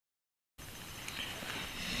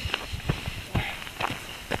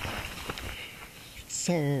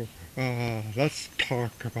So, let's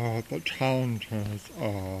talk about the challenges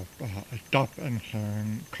of a deaf and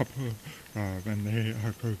hearing couple when they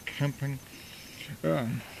go camping.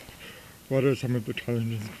 What are some of the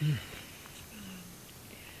challenges?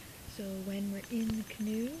 So when we're in the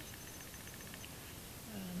canoe,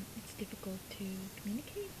 it's difficult to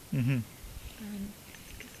communicate. Mm-hmm.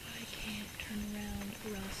 Because I can't turn around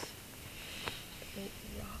or else the boat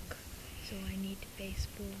will rock. So I need to face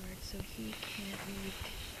forward so he can't read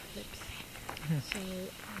lips. So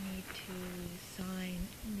I need to sign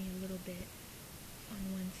only a little bit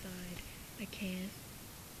on one side. I can't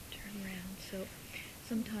turn around. So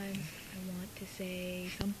sometimes I want to say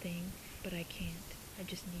something, but I can't. I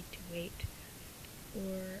just need to wait.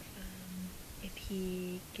 Or if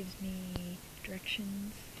he gives me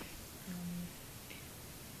directions,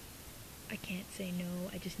 I can't say no.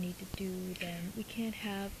 I just need to do them. We can't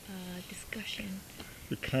have a discussion.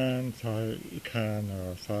 You can say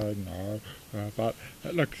no, but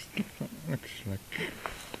it looks like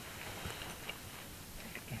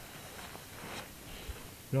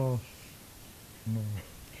yes, no.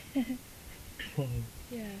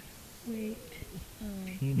 Yeah. Wait.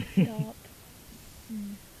 Stop.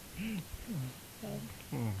 So.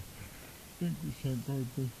 I think we should go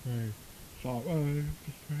this way. Stop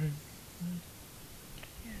this way.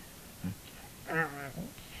 Yeah.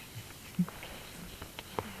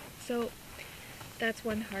 So that's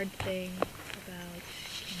one hard thing about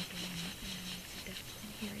camping as a deaf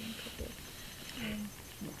and hearing couple.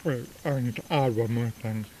 Wait, I need to add one more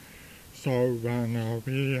thing. So when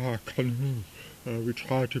we canoe, we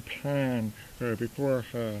try to plan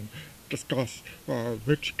beforehand, discuss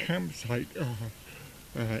which campsite.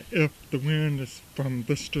 If the wind is from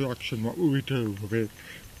this direction, what will we do? Will we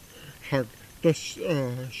hug this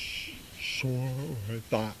shore or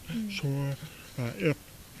that shore? If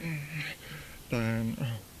then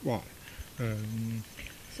what?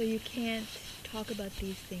 So you can't talk about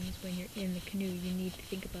these things when you're in the canoe. You need to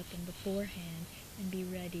think about them beforehand and be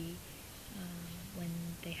ready when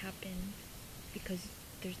they happen, because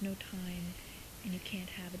there's no time and you can't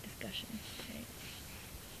have a discussion, right?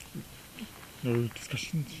 No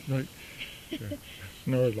discussions, right?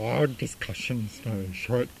 No long discussions, no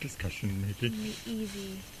short discussion, maybe. Only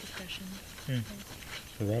easy discussions. Yeah.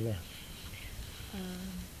 So what? I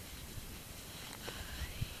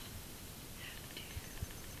have to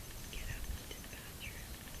get up to the bathroom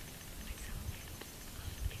by myself.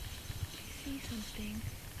 If I see something,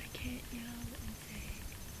 I can't yell and say,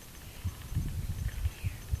 "Come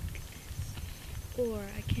here, look at this." Or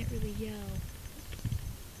I can't really yell,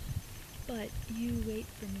 but you wait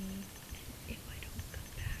for me. If I don't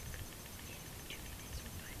come back in 2 minutes or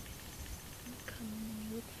 5 minutes, you come and you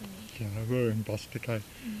look for me. Yeah, we'll investigate.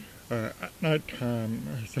 At night time,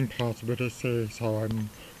 it's impossible to see, so I'm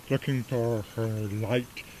looking for her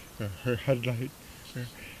light, her headlight.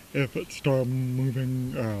 If it's still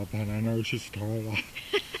moving, then I know she's still alive.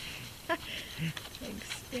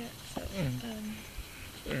 Thanks. Yeah. So.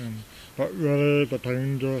 But really, the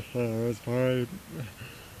danger here is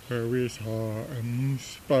we saw a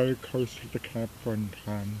moose very close to the camp one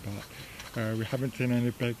time, but we haven't seen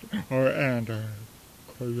any big, and a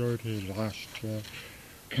coyote last year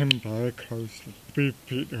came very close, 3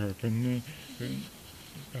 feet from me,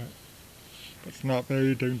 but it's not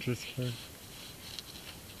very dangerous here.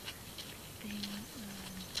 You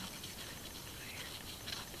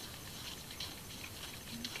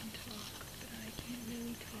can talk, but I can't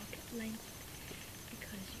really talk at length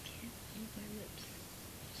because you can't move my lips.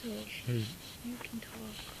 So you can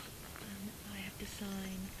talk, I have to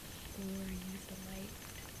sign or use the light.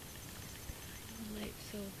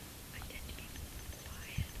 So I tend to be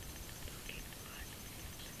quiet, talking a lot.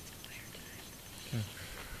 It's fire time.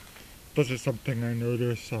 This is something I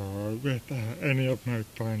notice with any of my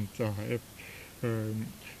friends.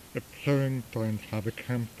 If hearing friends have a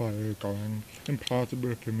campfire going,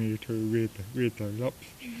 impossible for me to read their lips.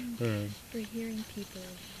 For hearing people,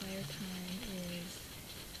 fire time is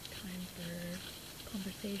time for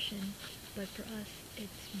conversation, but for us,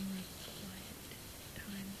 it's more quiet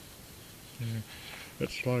time. Yeah,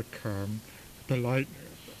 it's like the light,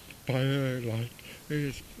 fire light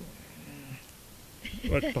is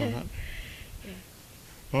like that.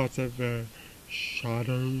 Lots of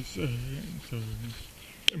shadows, so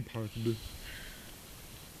impossible.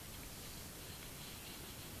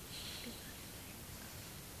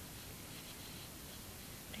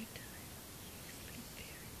 Nighttime, you sleep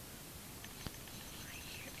very well. I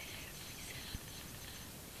hear every sound.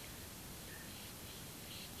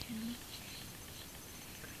 And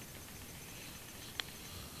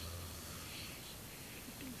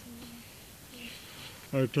sleeping so well.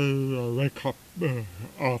 I do wake up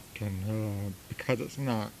often because it's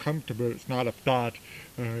not comfortable. It's not a bed.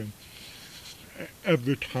 Uh,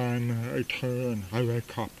 every time I turn, I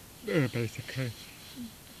wake up, basically.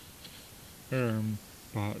 Um,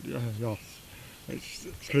 but yes, I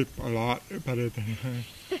sleep a lot better than her.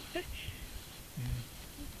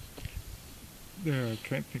 Yeah, I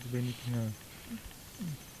can't think of anything else.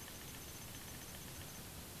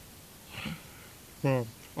 Well,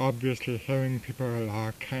 obviously hearing people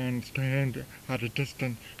can stand at a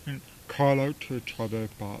distance and call out to each other,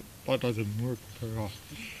 but that doesn't work very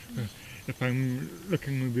often. If I'm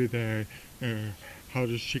looking over there, how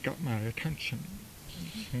does she get my attention?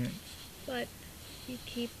 But we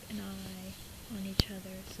keep an eye on each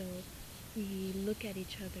other, so we look at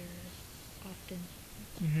each other often.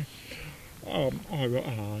 I will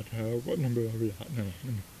add, what number are we at now?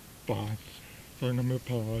 Number 5. So number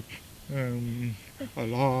 5, a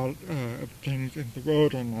lot of things in the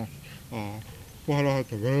wilderness, what are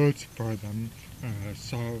the words for them?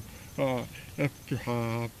 If you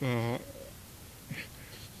have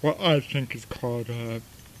what I think is called a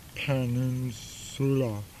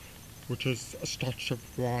peninsula, which is a stretch of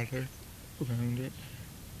water around it,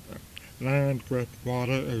 land with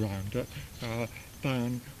water around it,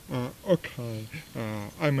 then, okay,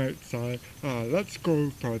 I might say, let's go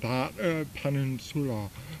for that peninsula.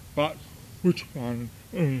 But which one?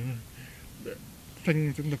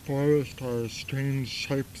 Things in the forest are strange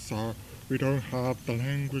shapes, we don't have the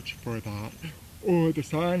language for that, or the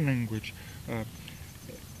sign language.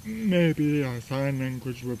 Maybe a sign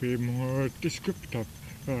language would be more descriptive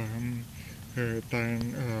than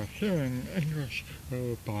hearing English,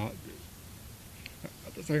 but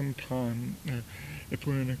at the same time, if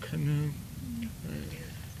we're in a canoe,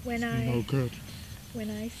 When it's no good. When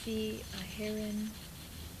I see a heron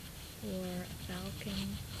or a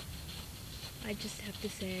falcon, I just have to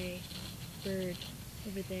say bird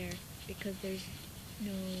over there because there's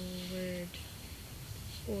no word,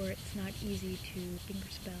 or it's not easy to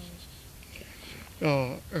fingerspell.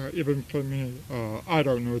 Even for me, I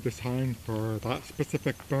don't know the sign for that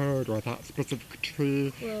specific bird or that specific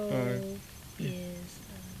tree. Crow is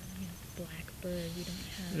blackbird. We don't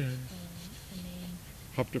have a name.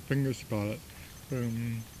 Have to fingerspell it.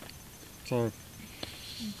 So,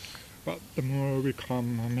 but the more we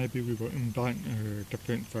come, maybe we will invent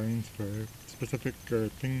different signs for specific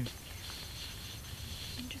things.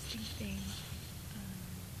 Interesting thing.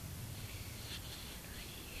 I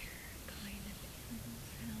hear kind of animal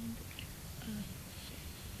sound.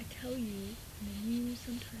 I tell you, and then you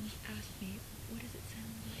sometimes ask me, what does it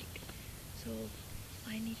sound like? So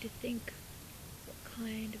I need to think, what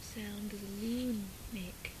kind of sound does a loon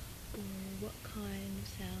make? Or what kind of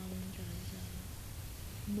sound does a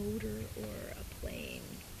motor or a plane?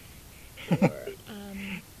 Or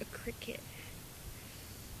a cricket?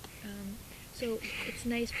 So it's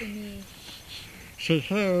nice for me. She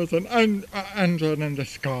hears an engine in the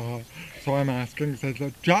sky, so I'm asking, is it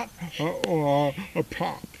a jet or a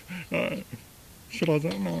prop? She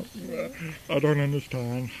doesn't know. I don't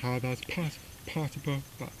understand how that's possible,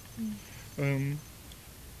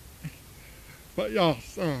 but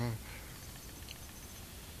yes,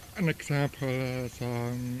 an example is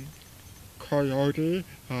coyote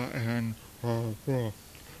and wolf.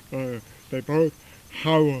 They both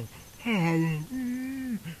howl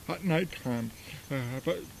at night time,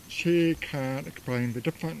 but she can't explain the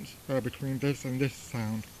difference between this and this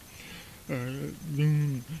sound.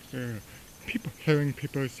 Loon, hearing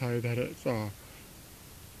people say that it's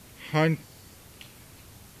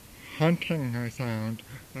hunting sound.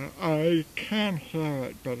 I can hear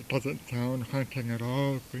it, but it doesn't sound hunting at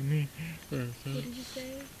all for me. What did you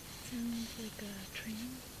say? It sounds like a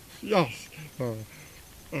train? Yes,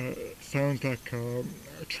 sounds like a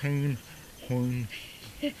train horn.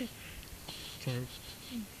 So,